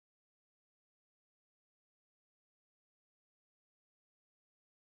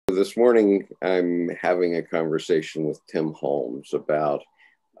This morning, I'm having a conversation with Tim Holmes about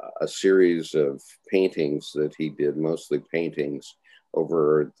a series of paintings that he did, mostly paintings,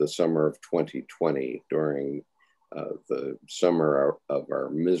 over the summer of 2020 during the summer of our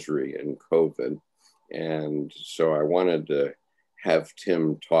misery in COVID. And so I wanted to have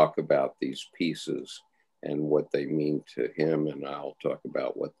Tim talk about these pieces and what they mean to him, and I'll talk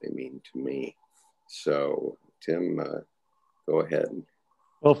about what they mean to me. So, Tim, go ahead.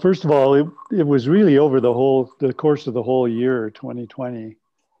 Well, first of all, it was really over the course of the whole year, 2020,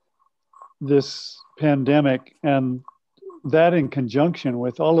 this pandemic, and that in conjunction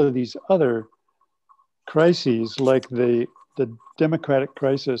with all of these other crises, like the democratic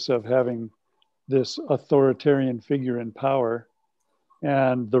crisis of having this authoritarian figure in power,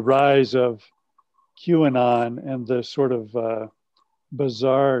 and the rise of QAnon and the sort of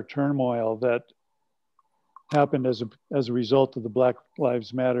bizarre turmoil that happened as a result of the Black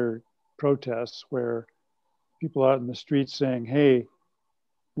Lives Matter protests, where people out in the streets saying, "Hey,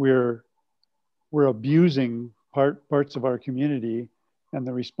 we're abusing parts of our community," and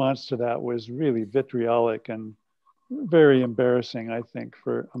the response to that was really vitriolic and very embarrassing, I think,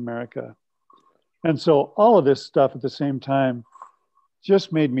 for America. And so all of this stuff at the same time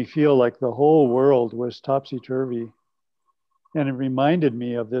just made me feel like the whole world was topsy-turvy. And it reminded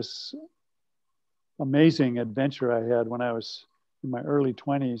me of this amazing adventure I had when I was in my early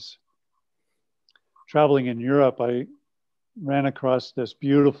 20s. Traveling in Europe, I ran across this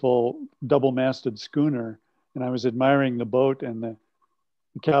beautiful double-masted schooner, and I was admiring the boat, and the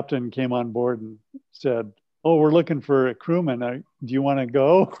captain came on board and said, "Oh, we're looking for a crewman. Do you want to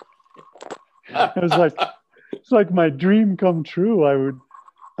go?" It was like, it's like my dream come true.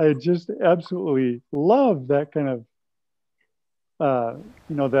 I just absolutely love that kind of,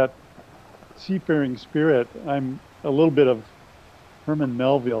 that seafaring spirit. I'm a little bit of Herman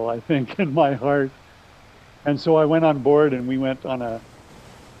Melville, I think, in my heart. And so I went on board, and we went on a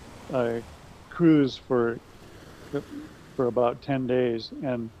cruise for about 10 days.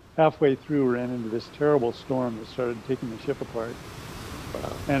 And halfway through, ran into this terrible storm that started taking the ship apart.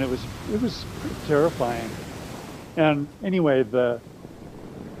 Wow. And it was terrifying. And anyway,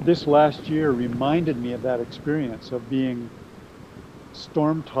 this last year reminded me of that experience of being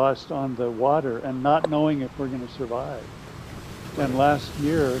storm tossed on the water and not knowing if we're going to survive. And last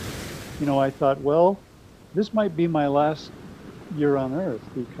year, I thought, well, this might be my last year on Earth,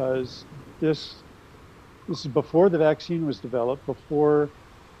 because this is before the vaccine was developed, before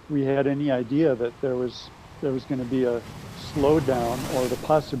we had any idea that there was going to be a slowdown or the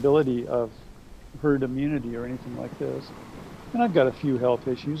possibility of herd immunity or anything like this. And I've got a few health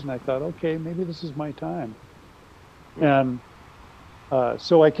issues, and I thought, okay, maybe this is my time. And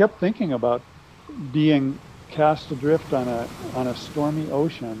so I kept thinking about being cast adrift on a stormy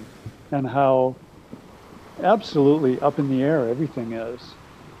ocean, and how absolutely up in the air everything is.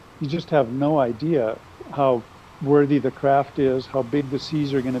 You just have no idea how worthy the craft is, how big the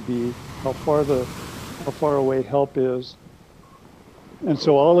seas are going to be, how far away help is. And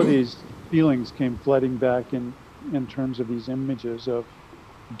so all of these feelings came flooding back in terms of these images of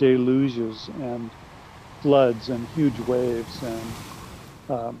deluges and floods and huge waves, and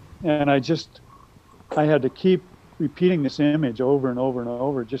I had to keep repeating this image over and over and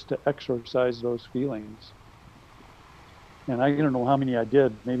over just to exorcise those feelings. And I don't know how many I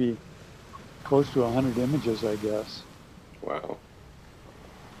did, maybe close to 100 images, I guess. Wow.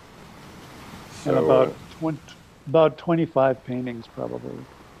 And about 25 paintings, probably.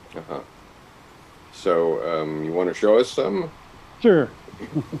 Uh-huh. So you want to show us some? Sure.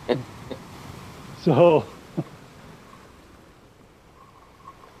 So,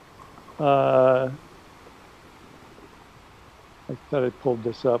 I thought I pulled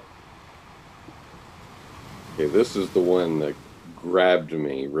this up. Okay, this is the one that grabbed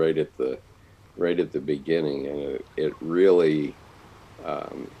me right at the beginning, and it really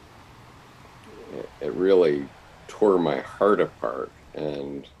tore my heart apart,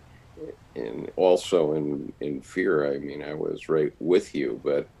 and also in fear. I mean, I was right with you,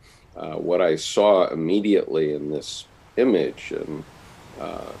 but what I saw immediately in this image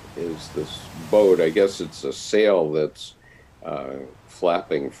is this boat. I guess it's a sail that's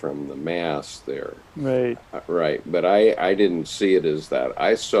flapping from the mast there. Right. Right. But I didn't see it as that.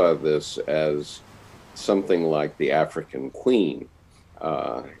 I saw this as something like the African Queen.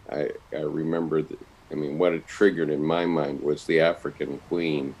 I remember, what it triggered in my mind was the African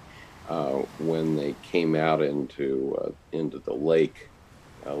Queen when they came out into the lake,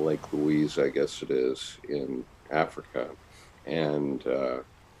 Lake Louise, I guess it is, in Africa, and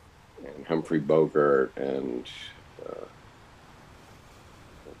Humphrey Bogart and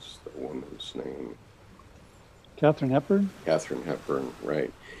What's the woman's name? Katharine Hepburn? Katharine Hepburn,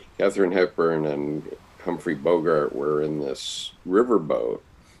 right. Katharine Hepburn and Humphrey Bogart were in this riverboat,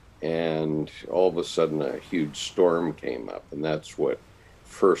 and all of a sudden a huge storm came up, and that's what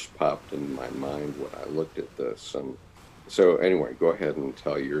first popped into my mind when I looked at this. And so anyway, go ahead and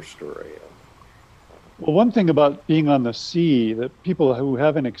tell your story. Well, one thing about being on the sea that people who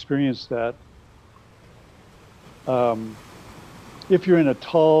haven't experienced that, if you're in a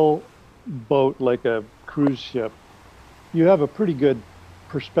tall boat like a cruise ship, you have a pretty good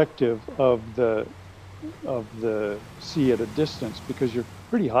perspective of the sea at a distance because you're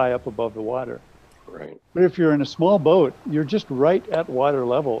pretty high up above the water. Right. But if you're in a small boat, you're just right at water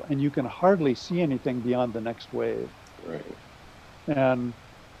level and you can hardly see anything beyond the next wave. Right. And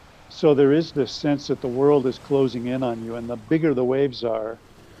so there is this sense that the world is closing in on you, and the bigger the waves are,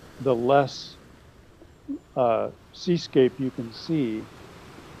 the less seascape you can see.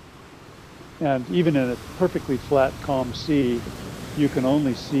 And even in a perfectly flat, calm sea, you can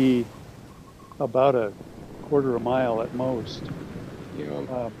only see about a quarter of a mile at most.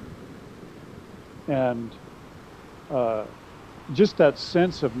 Yeah. And just that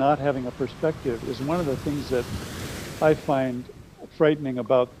sense of not having a perspective is one of the things that I find frightening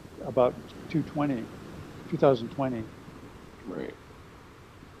about 2020. Right.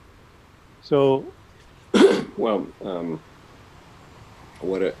 So, well,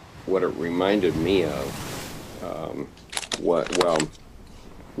 what it reminded me of,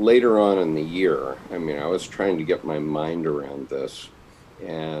 later on in the year, I mean, I was trying to get my mind around this,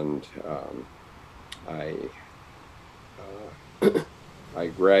 and I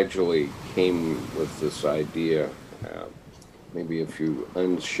gradually came with this idea. Maybe if you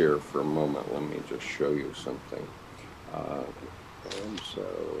unshare for a moment, let me just show you something. And so,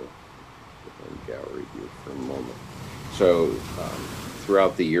 gallery view for a moment. So,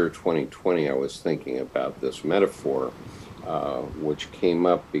 throughout the year 2020, I was thinking about this metaphor, which came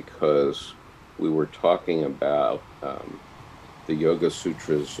up because we were talking about the Yoga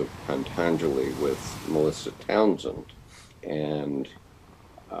Sutras of Patanjali with Melissa Townsend, and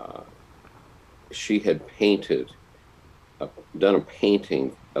she had done a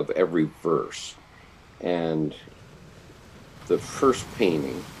painting of every verse, and the first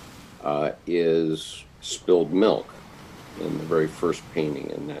painting is spilled milk, in the very first painting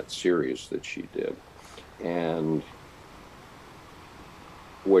in that series that she did. And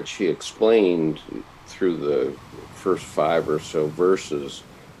what she explained through the first 5 or so verses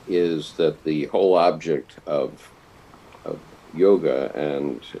is that the whole object of yoga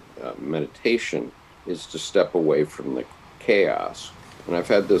and meditation is to step away from the chaos. And I've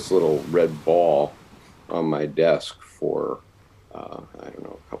had this little red ball on my desk for, I don't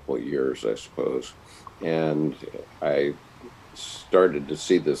know, a couple of years, I suppose. And I started to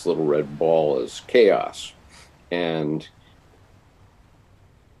see this little red ball as chaos. And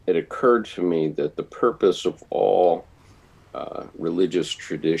it occurred to me that the purpose of all religious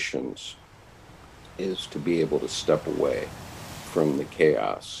traditions is to be able to step away from the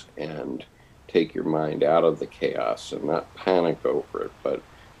chaos and take your mind out of the chaos and not panic over it, but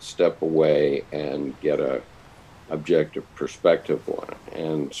step away and get a objective perspective on it.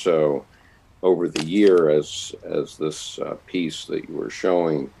 And so over the year, as this piece that you were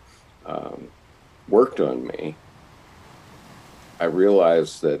showing worked on me, I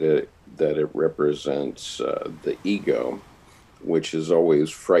realized that it represents the ego, which is always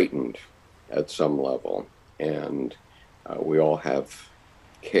frightened at some level, and we all have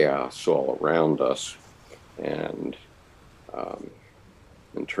chaos all around us. And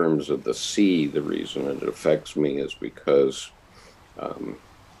in terms of the sea, the reason it affects me is because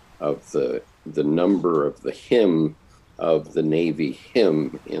of the number of the hymn of the Navy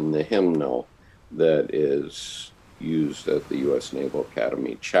hymn in the hymnal that is used at the U.S. Naval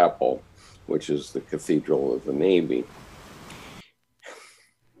Academy Chapel, which is the Cathedral of the Navy.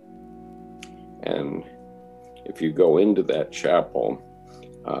 And if you go into that chapel,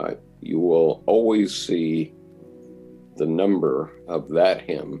 you will always see the number of that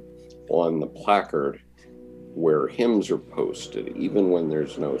hymn on the placard where hymns are posted, even when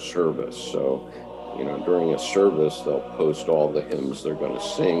there's no service. So, you know, during a service, they'll post all the hymns they're going to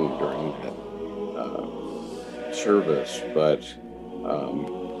sing during that service. But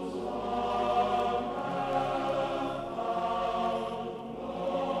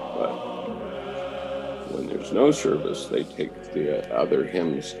when there's no service, they take the other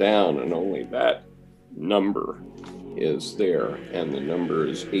hymns down, and only that number is there, and the number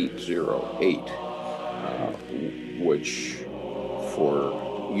is 808, which for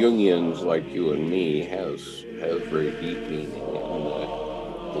Jungians like you and me has very deep meaning.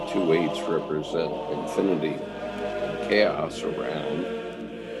 the two eights represent infinity and chaos around,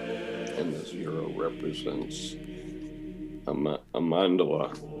 and the zero represents a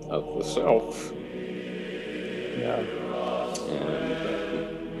mandala of the self. Yeah.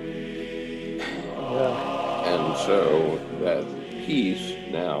 And so that piece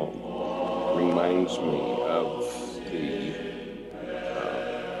now reminds me of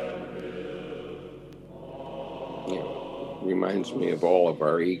reminds me of all of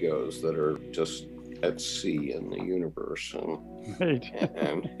our egos that are just at sea in the universe and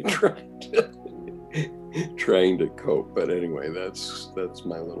trying to cope. But anyway, that's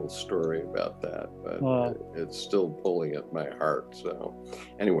my little story about that. But it's still pulling at my heart. So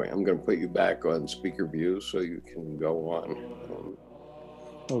anyway, I'm going to put you back on speaker view so you can go on.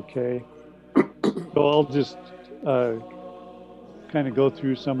 Okay. So I'll just kind of go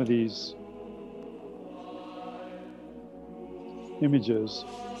through some of these images.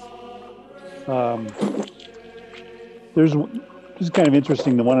 This is kind of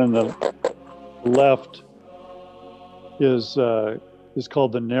interesting. The one on the left is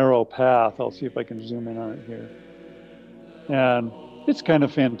called The Narrow Path. I'll see if I can zoom in on it here. And it's kind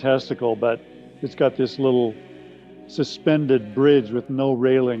of fantastical, but it's got this little suspended bridge with no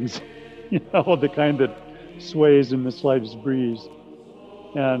railings, the kind that sways in the slightest breeze.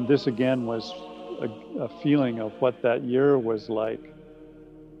 And this again was a feeling of what that year was like.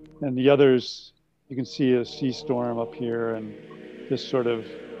 And the others, you can see a sea storm up here and this sort of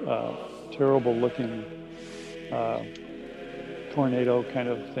terrible looking tornado kind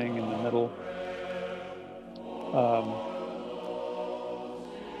of thing in the middle.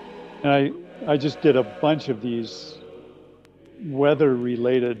 And I just did a bunch of these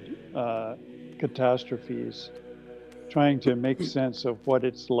weather-related catastrophes, trying to make sense of what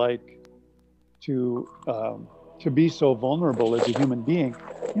it's like to be so vulnerable as a human being.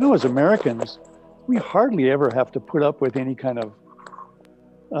 As Americans, we hardly ever have to put up with any kind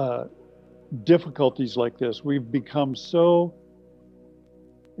of difficulties like this. We've become so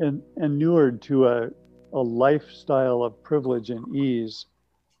inured to a lifestyle of privilege and ease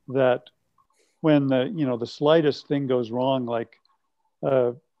that when the slightest thing goes wrong, like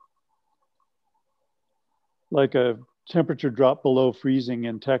a temperature drop below freezing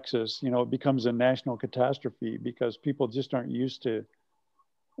in Texas, it becomes a national catastrophe because people just aren't used to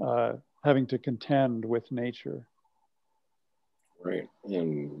having to contend with nature. Right,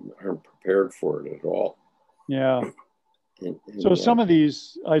 and aren't prepared for it at all. Yeah. So some of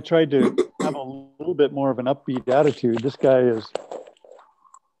these, I tried to have a little bit more of an upbeat attitude. This guy is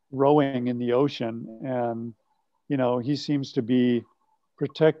rowing in the ocean, and he seems to be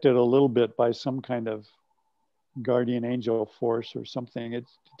protected a little bit by some kind of guardian angel force or something. It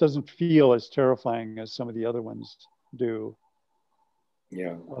doesn't feel as terrifying as some of the other ones do.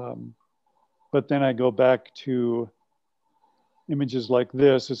 Yeah. But then I go back to images like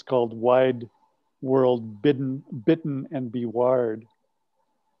this. It's called Wide World Bitten and Bewired,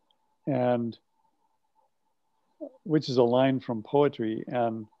 and which is a line from poetry.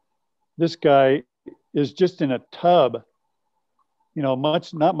 And this guy is just in a tub,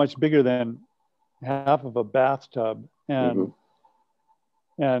 not much bigger than half of a bathtub, and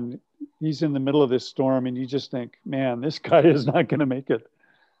he's in the middle of this storm, and you just think, man, this guy is not going to make it.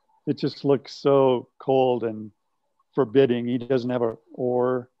 It just looks so cold and forbidding. He doesn't have an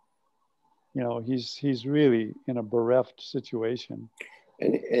oar. He's really in a bereft situation.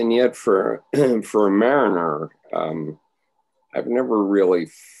 And yet, for a mariner, I've never really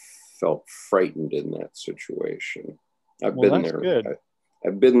felt frightened in that situation. I've been there.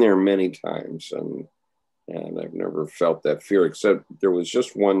 I've been there many times, and I've never felt that fear. Except there was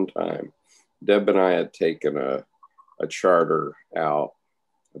just one time, Deb and I had taken a charter out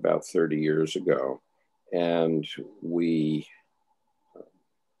about 30 years ago, and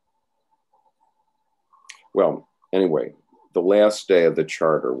anyway, the last day of the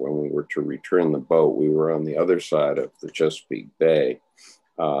charter, when we were to return the boat, we were on the other side of the Chesapeake Bay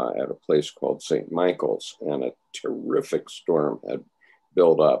at a place called St. Michael's, and a terrific storm had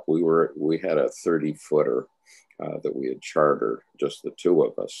built up. We had a 30-footer that we had chartered, just the two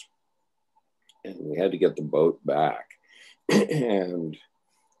of us, and we had to get the boat back. And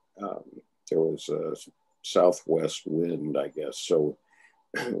there was a southwest wind, I guess, so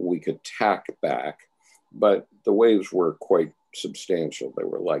we could tack back. But the waves were quite substantial. They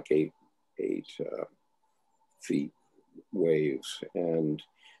were like eight feet waves. And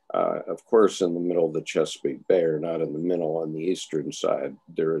of course, in the middle of the Chesapeake Bay, or not in the middle, on the eastern side,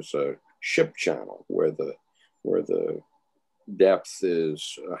 there's a ship channel where the depth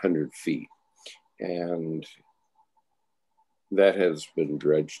is 100 feet. And that has been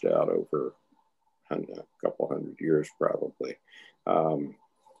dredged out over a couple hundred years probably.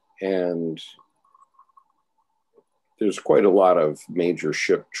 And there's quite a lot of major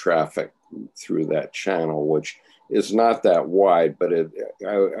ship traffic through that channel, which is not that wide, but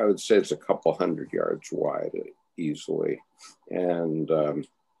I would say it's a couple hundred yards wide easily. And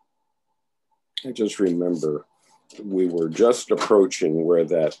I just remember we were just approaching where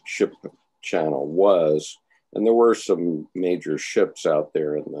that ship channel was, and there were some major ships out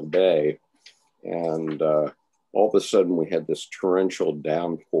there in the bay. And all of a sudden we had this torrential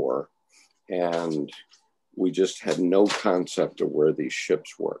downpour, and we just had no concept of where these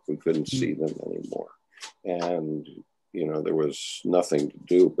ships were. We couldn't see them anymore. And, you know, there was nothing to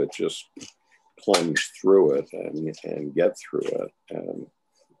do but just plunge through it and get through it. And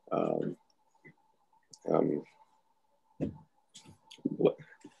I'm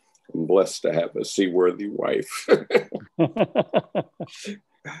blessed to have a seaworthy wife.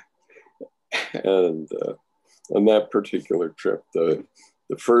 And on that particular trip, the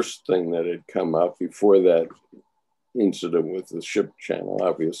first thing that had come up before that incident with the ship channel,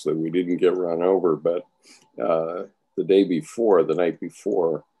 obviously we didn't get run over, but the night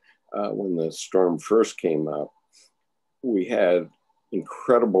before, when the storm first came up, we had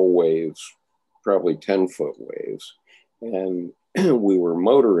incredible waves, probably 10-foot waves, and we were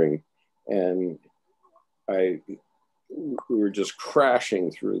motoring, and we were just crashing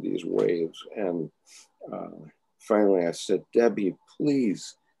through these waves. And finally I said, Debbie,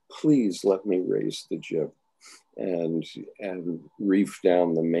 please let me raise the jib and reef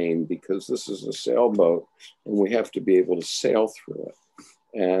down the main, because this is a sailboat and we have to be able to sail through it.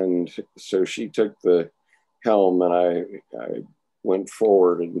 And so she took the helm, and I went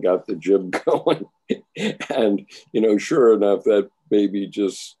forward and got the jib going. And, you know, sure enough, that baby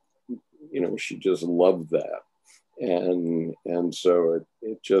just, you know, she just loved that. And so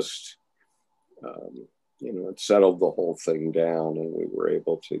it just, you know, it settled the whole thing down, and we were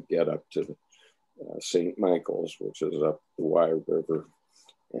able to get up to St. Michael's, which is up the Wye River,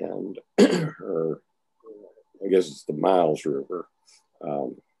 and or I guess it's the Miles River.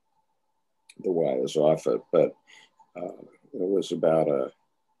 The Wye is off it, but it was about a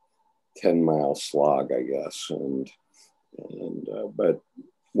 10-mile slog, I guess. But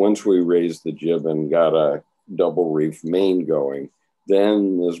once we raised the jib and got a double reef main going,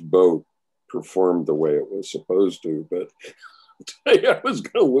 then this boat performed the way it was supposed to. But I was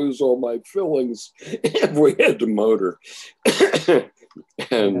going to lose all my fillings if we had to motor.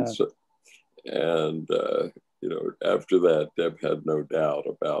 And you know, after that, Deb had no doubt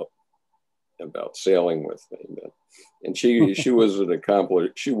about sailing with me. And she was an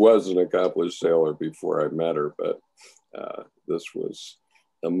accomplished sailor before I met her, but this was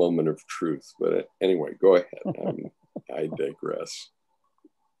a moment of truth. But anyway, go ahead. I digress.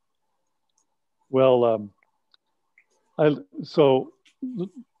 Well, so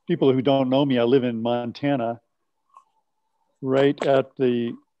people who don't know me, I live in Montana, right at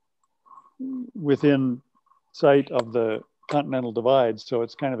within sight of the Continental Divide. So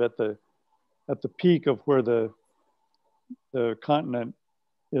it's kind of at the peak of where the continent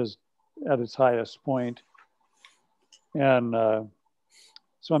is at its highest point. And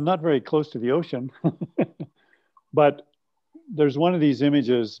so I'm not very close to the ocean, but there's one of these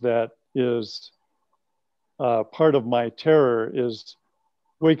images that is part of my terror, is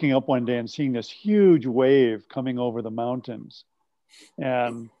waking up one day and seeing this huge wave coming over the mountains.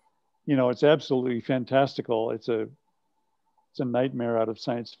 And, you know, it's absolutely fantastical. It's a nightmare out of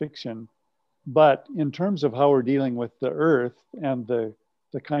science fiction. But in terms of how we're dealing with the Earth and the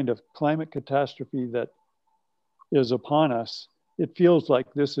kind of climate catastrophe that is upon us, it feels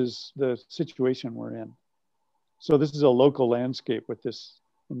like this is the situation we're in. So this is a local landscape with this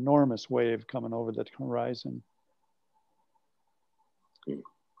enormous wave coming over the horizon.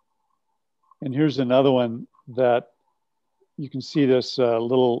 And here's another one that you can see this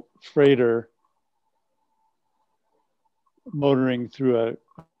little freighter motoring through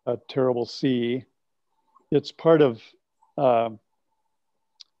a terrible sea. It's part of,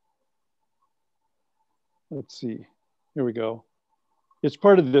 let's see, here we go. It's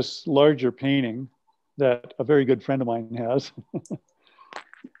part of this larger painting that a very good friend of mine has.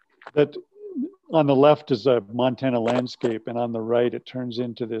 That on the left is a Montana landscape, and on the right it turns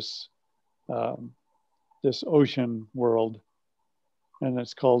into this this ocean world, and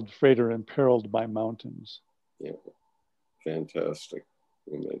it's called Freighter Imperiled by Mountains. Yeah, fantastic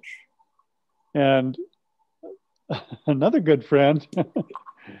image. And another good friend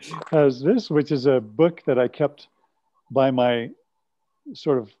has this, which is a book that I kept by my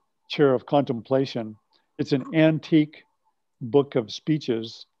sort of chair of contemplation. It's an antique book of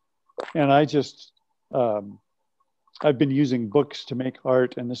speeches, and I just I've been using books to make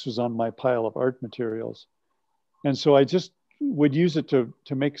art, and this was on my pile of art materials, and so I just would use it to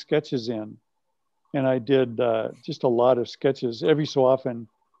make sketches in, and I did just a lot of sketches. Every so often,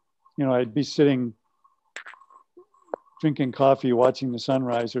 you know, I'd be sitting drinking coffee, watching the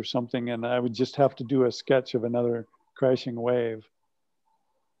sunrise or something, and I would just have to do a sketch of another crashing wave.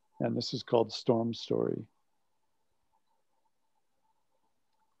 And this is called Storm Story.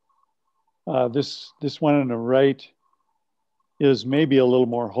 This one on the right is maybe a little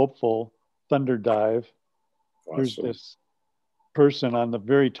more hopeful, Thunder Dive. Awesome. Here's this person on the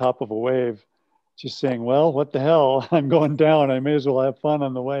very top of a wave just saying, well, what the hell? I'm going down. I may as well have fun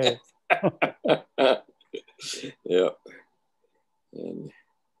on the way. Yeah. And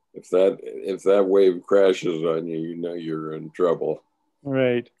if that wave crashes on you, you know you're in trouble.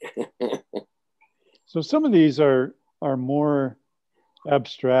 Right. So some of these are more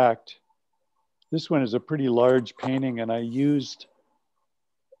abstract. This one is a pretty large painting, and I used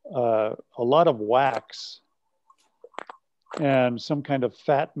a lot of wax and some kind of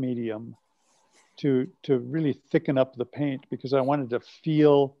fat medium to really thicken up the paint, because I wanted to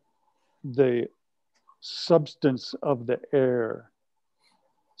feel the substance of the air.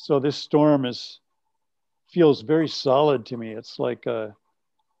 So this storm feels very solid to me. It's like a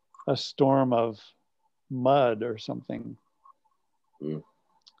storm of mud or something. Mm.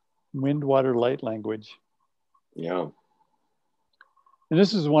 Wind, water, light language. Yeah. And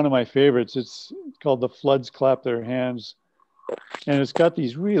this is one of my favorites. It's called The Floods Clap Their Hands. And it's got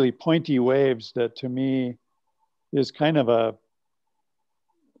these really pointy waves that to me is kind of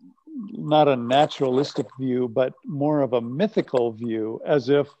not a naturalistic view, but more of a mythical view, as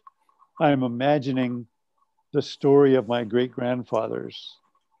if I'm imagining the story of my great-grandfather's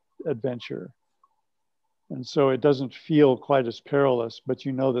adventure. And so it doesn't feel quite as perilous, but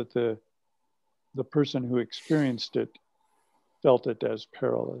you know that the person who experienced it felt it as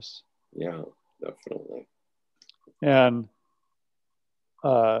perilous. Yeah, definitely. And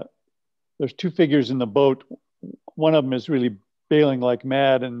there's two figures in the boat. One of them is really bailing like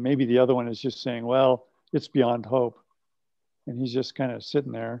mad, and maybe the other one is just saying, well, it's beyond hope. And he's just kind of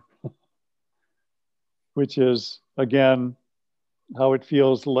sitting there, which is, again, how it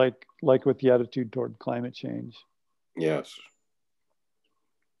feels like with the attitude toward climate change. Yes.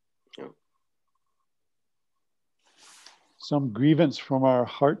 Yeah. Some grievance from our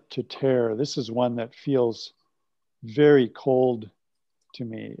heart to tear. This is one that feels very cold to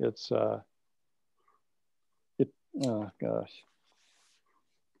me. It's oh gosh.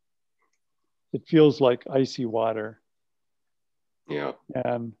 It feels like icy water. Yeah.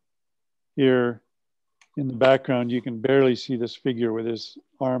 And here in the background, you can barely see this figure with his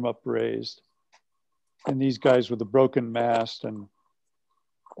arm upraised. And these guys with a broken mast, and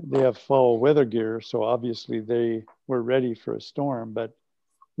they have foul weather gear. So obviously they were ready for a storm, but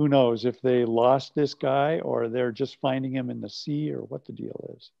who knows if they lost this guy or they're just finding him in the sea or what the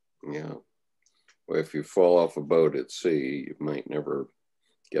deal is. Yeah. Well, if you fall off a boat at sea, you might never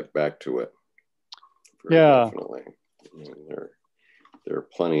get back to it. Yeah. Definitely. I mean, there are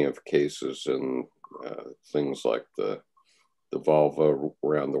plenty of cases and things like the Volvo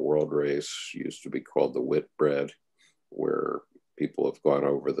around the world race used to be called the Whitbread, where people have gone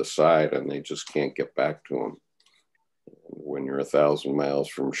over the side and they just can't get back to them. When you're 1,000 miles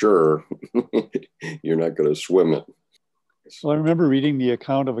from shore, you're not going to swim it. Well, I remember reading the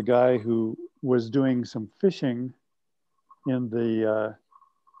account of a guy who was doing some fishing in the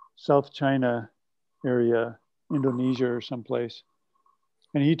South China area, Indonesia or someplace.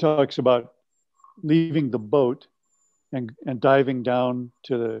 And he talks about leaving the boat and diving down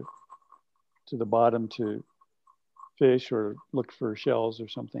to the bottom to fish or look for shells or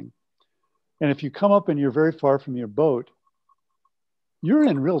something. And if you come up and you're very far from your boat, you're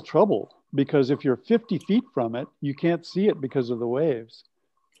in real trouble, because if you're 50 feet from it, you can't see it because of the waves.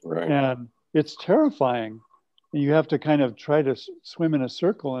 Right. And it's terrifying. And you have to kind of try to swim in a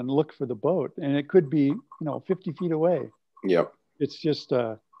circle and look for the boat. And it could be, 50 feet away. Yep. It's just,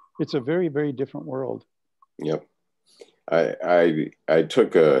 it's a very, very different world. Yep. I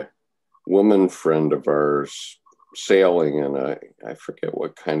took a woman friend of ours sailing in I forget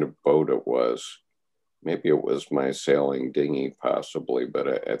what kind of boat it was. Maybe it was my sailing dinghy possibly,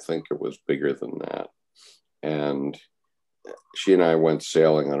 but I think it was bigger than that. And she and I went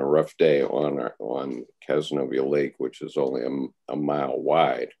sailing on a rough day on Cazenovia Lake, which is only a mile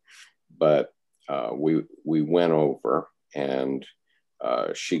wide. But we went over, and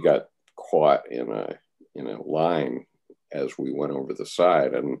she got caught in a line as we went over the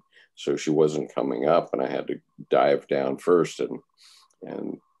side, and so she wasn't coming up, and I had to dive down first and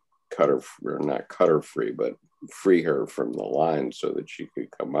cut her, or not cut her free, but free her from the line so that she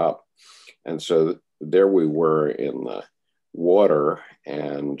could come up. And so there we were in the water,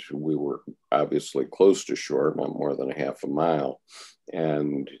 and we were obviously close to shore, not more than a half a mile.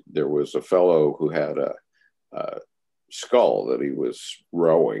 And there was a fellow who had a scull that he was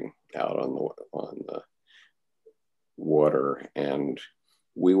rowing out on the water, and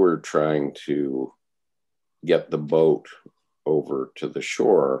we were trying to get the boat over to the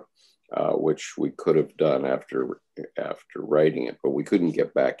shore, which we could have done after righting it, but we couldn't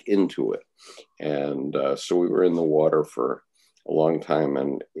get back into it. And so we were in the water for a long time,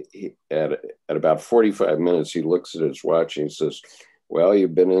 and at about 45 minutes, he looks at his watch and he says, "Well,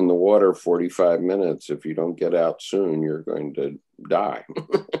 you've been in the water 45 minutes. If you don't get out soon, you're going to die."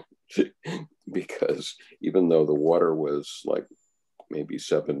 Because even though the water was like maybe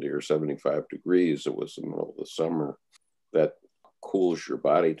 70 or 75 degrees, it was the middle of the summer, that cools your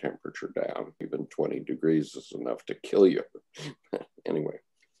body temperature down. Even 20 degrees is enough to kill you. Anyway,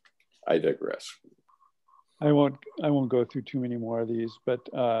 I digress. I won't go through too many more of these, but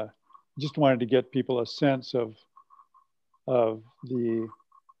just wanted to get people a sense of the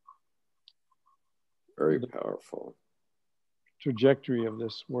very powerful trajectory of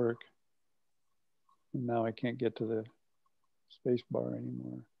this work. And now I can't get to the space bar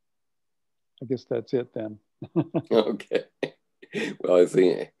anymore. I guess that's it then. Okay. Well, I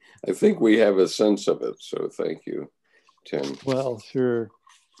think we have a sense of it. So thank you, Tim. Well, sure.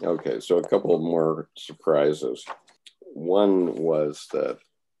 Okay, so a couple more surprises. One was that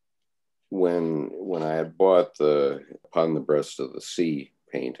when I had bought the Upon the Breast of the Sea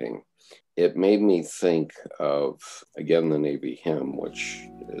painting, it made me think of, again, the Navy hymn, which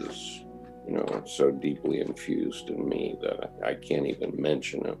is, so deeply infused in me that I can't even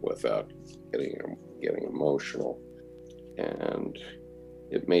mention it without getting emotional. And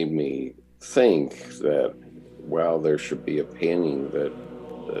it made me think that, well, there should be a painting that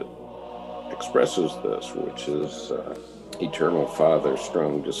expresses this, which is Eternal Father,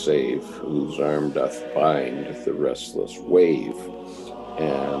 strong to save, whose arm doth bind the restless wave.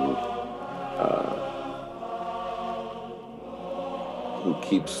 And who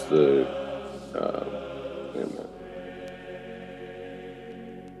keeps the, wait a minute.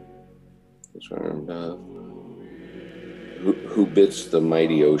 His arm doth, who bids the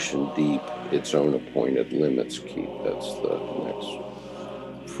mighty ocean deep its own appointed limits keep. That's the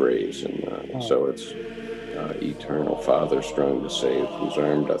next phrase. And so it's Eternal Father, strong to save, whose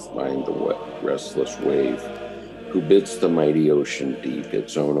arm doth bind the restless wave, who bids the mighty ocean deep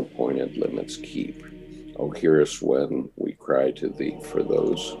its own appointed limits keep. Oh, hear us when we cry to thee for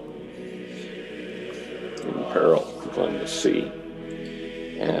those in peril upon the sea.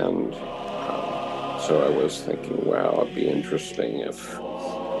 And so I was thinking, wow, it'd be interesting if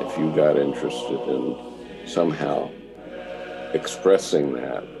you got interested in somehow expressing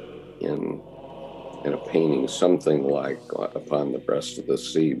that in a painting, something like Upon the Breast of the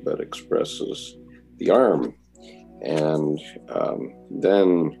Sea, but expresses the arm. And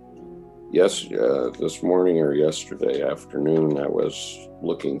then this morning or yesterday afternoon, I was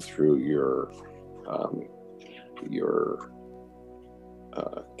looking through your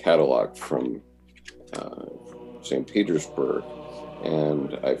catalog from St. Petersburg,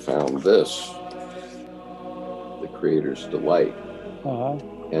 and I found this, The Creator's Delight. Uh-huh.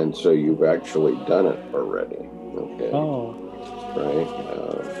 And so you've actually done it already, okay? Oh. Right?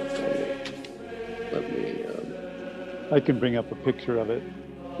 Let me I can bring up a picture of it.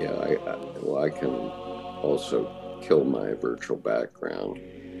 Yeah, I can also kill my virtual background.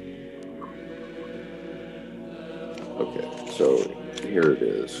 Okay, so here it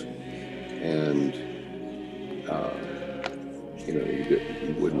is. And,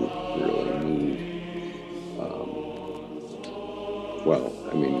 you wouldn't really need,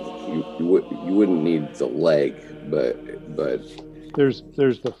 you wouldn't need the leg, but there's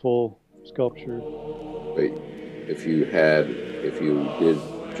the full sculpture. But if you did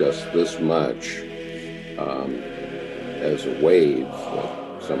just this much as a wave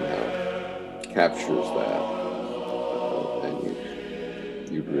that somehow captures that, then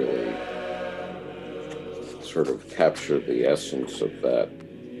you'd really sort of capture the essence of that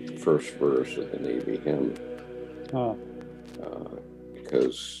first verse of the Navy hymn.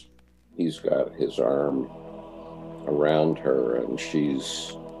 Because he's got his arm around her and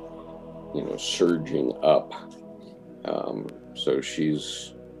she's, surging up. So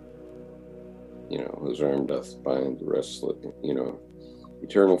she's, whose arm doth bind the restless,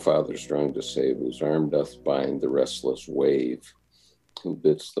 Eternal Father, strong to save, whose arm doth bind the restless wave, Who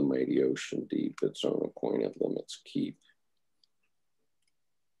bids the mighty ocean deep its own appointed limits keep?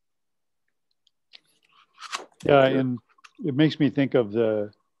 Yeah, and it makes me think of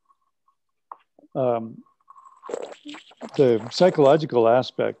the psychological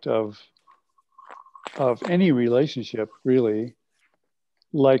aspect of any relationship, really,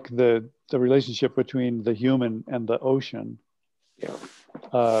 like the relationship between the human and the ocean. Yeah.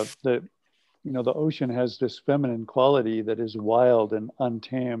 The the ocean has this feminine quality that is wild and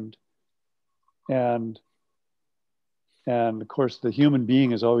untamed, and of course the human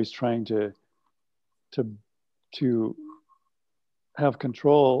being is always trying to to have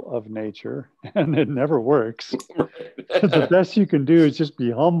control of nature, and it never works. The best you can do is just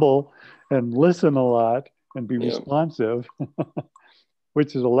be humble and listen a lot and be responsive,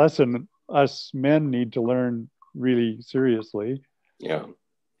 which is a lesson us men need to learn really seriously. Yeah.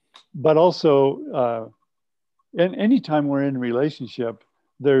 But also, and anytime we're in a relationship,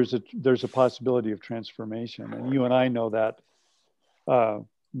 there's a possibility of transformation, and you and I know that.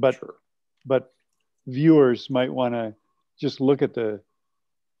 But Sure. But viewers might want to just look at the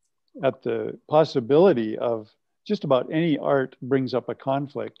possibility of just about any art brings up a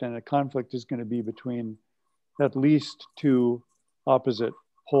conflict, and a conflict is going to be between at least two opposite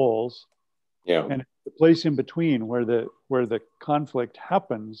poles. Yeah. And the place in between where the conflict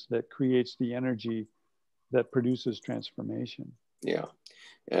happens that creates the energy that produces transformation. Yeah.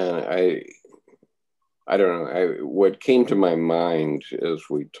 And I don't know. What came to my mind as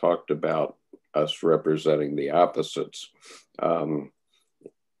we talked about us representing the opposites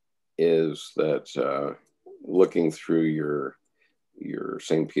is that looking through your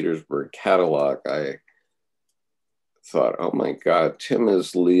St. Petersburg catalog, I thought, oh my God, Tim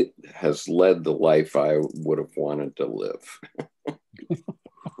has led the life I would have wanted to live.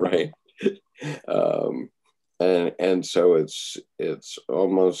 Right. And so it's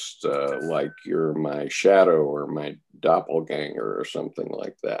almost like you're my shadow or my doppelganger or something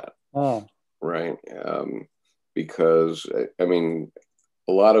like that. Oh. Right. Because I mean,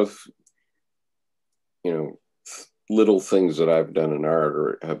 a lot of, little things that I've done in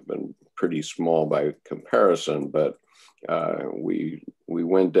art have been pretty small by comparison, but we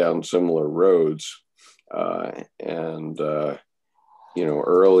went down similar roads. And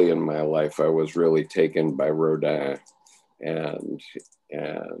early in my life, I was really taken by Rodin. And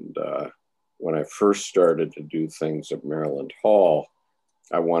when I first started to do things at Maryland Hall,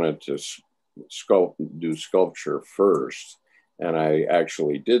 I wanted to do sculpture first. And I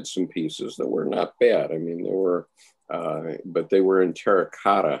actually did some pieces that were not bad. I mean, but they were in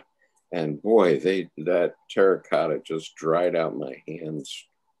terracotta. And boy, that terracotta just dried out my hands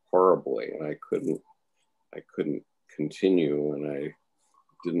horribly. And I couldn't continue, and I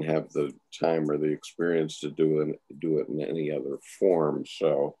didn't have the time or the experience to do it in any other form.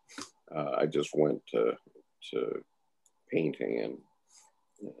 So I just went to painting and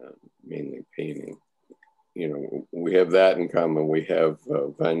mainly painting. We have that in common. We have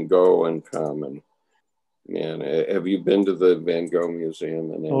Van Gogh in common. Man, have you been to the Van Gogh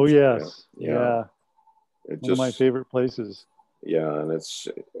Museum in Amsterdam? Oh yes, yeah. One of my favorite places. Yeah, and it's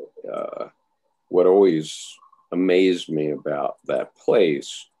what always amazed me about that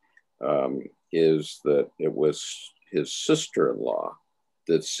place is that it was his sister-in-law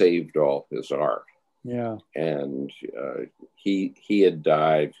that saved all his art. Yeah, and he had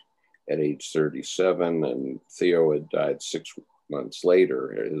died at age 37, and Theo had died 6 months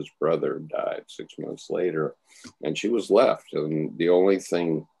later. His brother died 6 months later, and she was left. And the only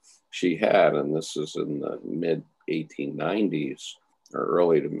thing she had, and this is in the mid 1890s or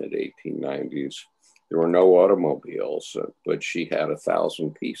early to mid 1890s, there were no automobiles, but she had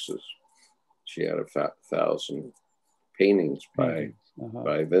 1,000 pieces. She had 1,000 paintings by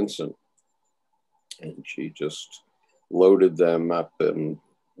Vincent. And she just loaded them up in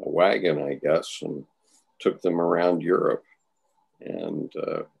a wagon, I guess, and took them around Europe. And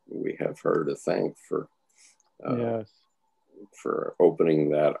we have her to thank for opening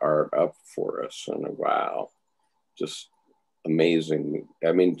that art up for us. And wow, just amazing.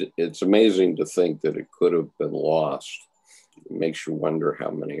 I mean, it's amazing to think that it could have been lost. It makes you wonder how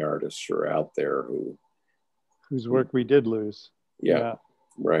many artists are out there whose work we did lose. Yeah.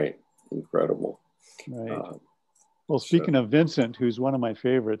 Right. Incredible. Right. Well, speaking of Vincent, who's one of my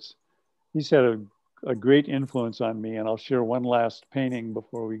favorites, he's had a great influence on me, and I'll share one last painting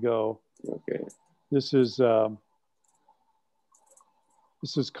before we go. Okay. This is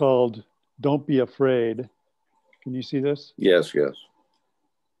called "Don't Be Afraid." Can you see this? Yes, yes.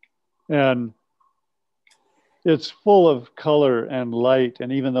 And it's full of color and light,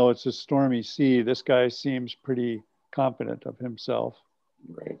 and even though it's a stormy sea, this guy seems pretty confident of himself.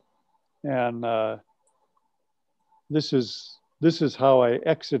 Right. And this is how I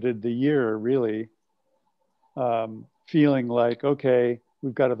exited the year, really, feeling like, okay,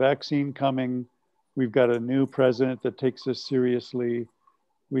 we've got a vaccine coming, we've got a new president that takes us seriously,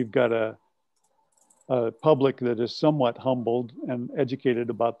 we've got a public that is somewhat humbled and educated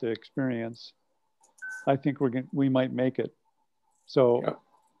about the experience. I think we might make it. So yeah.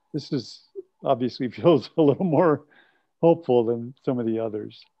 This is obviously feels a little more hopeful than some of the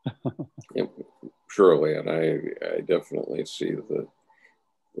others. Yeah, surely, and I definitely see the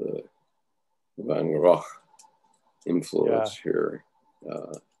Van Gogh influence here.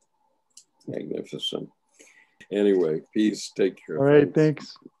 Magnificent. Anyway, peace. Take care. All right,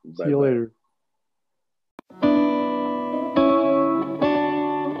 thanks. Bye-bye. See you later.